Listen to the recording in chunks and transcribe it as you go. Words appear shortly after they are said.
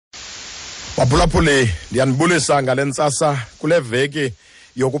Baphulaphuli ndiyanibulisa ngalentsasa kule veki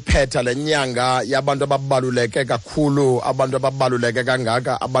yokuphetha lenyanga yabantu ababaluleke kakhulu, abantu ababaluleke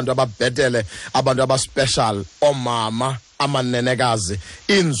kangaka, abantu ababhetele, abantu abaspecial, omama, amanenekazi,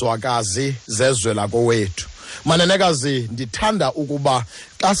 inzwakazi zezwe lakowethu. Manenekazi, ndithanda ukuba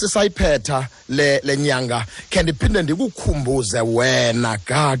xa sisayiphetha le nyanga khe ndiphinde ndikukhumbuze wena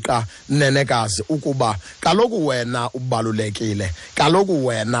gaqa nenekazi ukuba kaloku wena ubalulekile, kaloku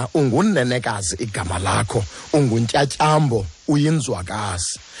wena ungunenekazi, igama lakho unguntyatyambo,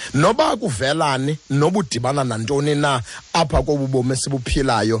 uyinzwakazi. Noba kuvelani, noba udibana nantoni na apha kobubomi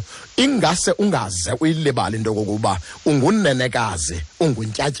esibuphilayo, ingase ungaze uyilibale into kokuba ungunenekazi,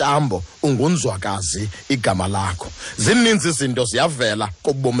 unguntyatyambo, ungunzwakazi, igama lakho. Zininzi izinto ziyavela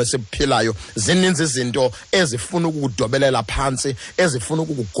kobubomi esibuphilayo, zininzi izinto ezifuna ukukudobelela phantsi, ezifuna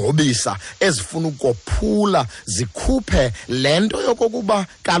ukukugobisa, ezifuna ukukophula, zikhuphe lento yokokuba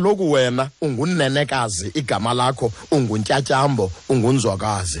kaloku wena ungunenekazi, igama lakho unguntyatyambo,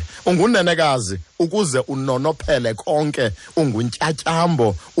 ungunzwakazi. Ungunenekazi ukuze unonophele konke,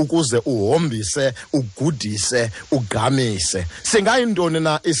 unguntyatyambo ukuze uhombise, ugudise, ugqamise. Singayintoni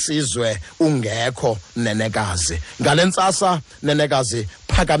na isizwe ungekho nenekazi? Ngalentsasa nenekazi,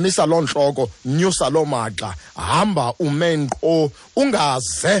 phakamisa loo ntloko, nyusa loo maxa, hamba ume nkqo,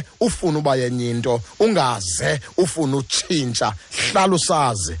 ungaze ufuna uba yenye into, ungaze ufuna utshintsha. Hlala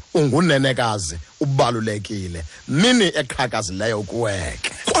usazi ungunenekazi, ubalulekile. Mini eqhakazileyo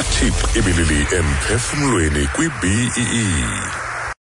kuweke. Kwathi ibilili emphefumlweni kwiBEE.